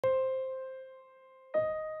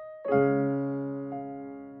I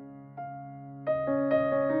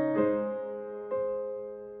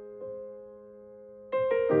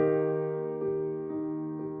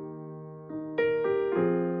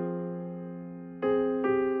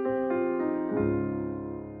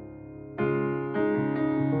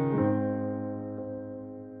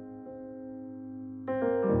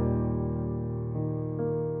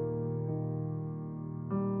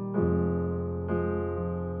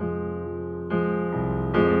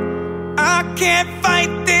can't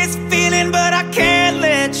fight this feeling, but I can't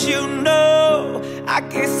let you know. I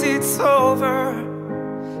guess it's over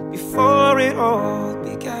before it all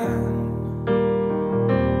began.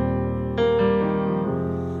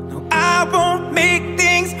 No, I won't make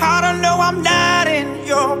things harder. No, I'm not in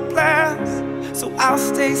your plans. So I'll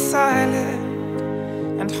stay silent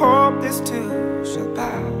and hope this too shall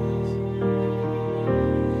pass.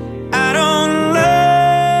 I don't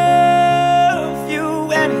love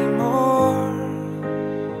you anymore.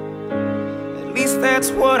 At least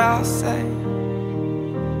that's what I'll say.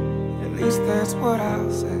 At least that's what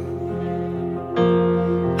I'll say.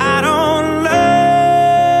 I don't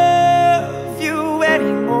love you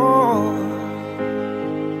anymore.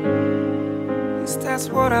 At least that's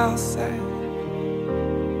what I'll say.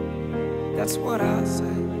 That's what I'll say.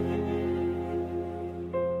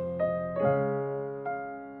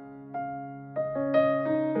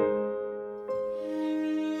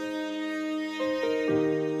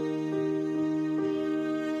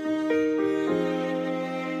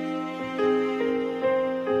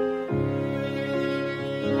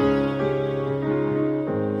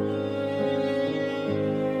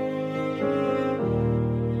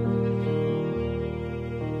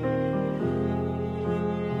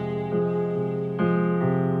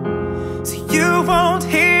 So you won't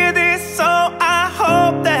hear this, so I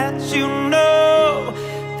hope that you know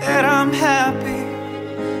that I'm happy,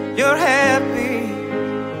 you're happy,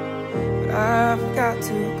 but I've got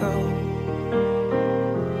to go.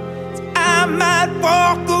 So I might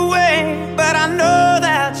walk away, but I know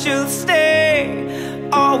that you'll stay,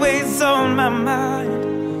 always on my mind,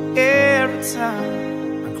 every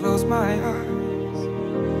time I close my eyes.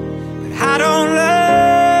 But I don't love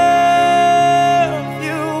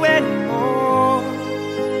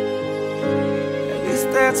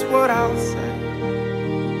that's what I'll say.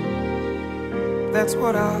 That's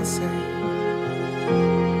what I'll say.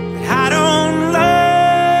 But I don't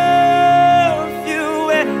love you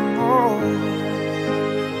anymore.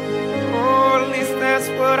 Or at least that's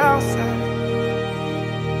what I'll say.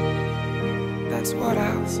 That's what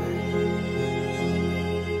I'll say.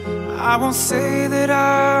 I won't say that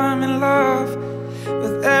I'm in love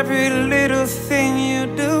with every little thing you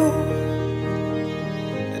do,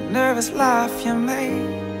 the nervous laugh you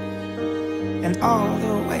make, and all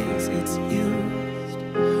the ways it's used,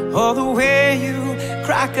 or the way you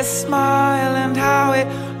crack a smile and how it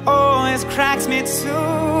always cracks me too.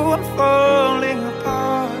 I'm falling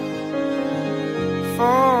apart,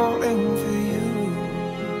 falling for you.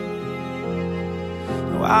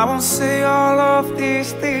 No, I won't say all of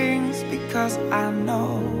these things because I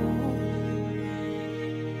know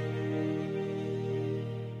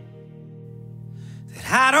that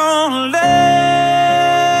I don't love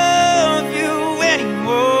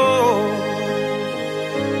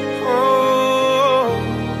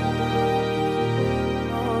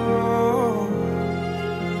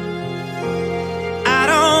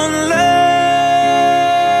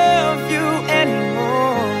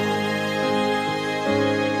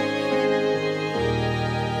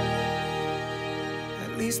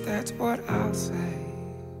that's what I'll say.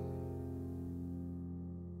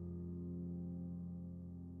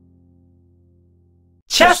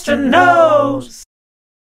 Chester knows!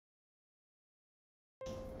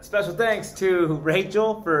 Special thanks to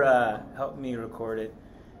Rachel for helping me record it.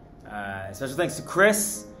 Special thanks to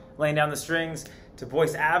Chris laying down the strings, to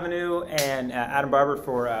Boyce Avenue and Adam Barber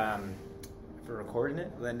for recording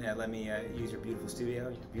it. Let me use your beautiful studio,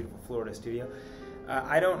 your beautiful Florida studio.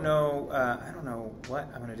 I don't know what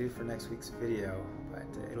I'm gonna do for next week's video, but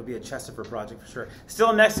it'll be a Chesterford project for sure.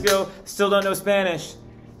 Still in Mexico, still don't know Spanish,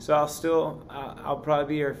 so I'll probably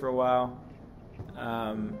be here for a while.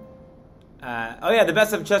 Oh yeah, the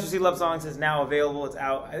best of Chester C love songs is now available. It's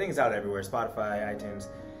out. I think it's out everywhere: Spotify, iTunes,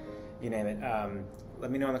 you name it. Let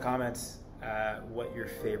me know in the comments what your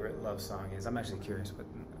favorite love song is. I'm actually curious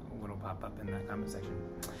what'll pop up in that comment section.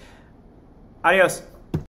 Adios.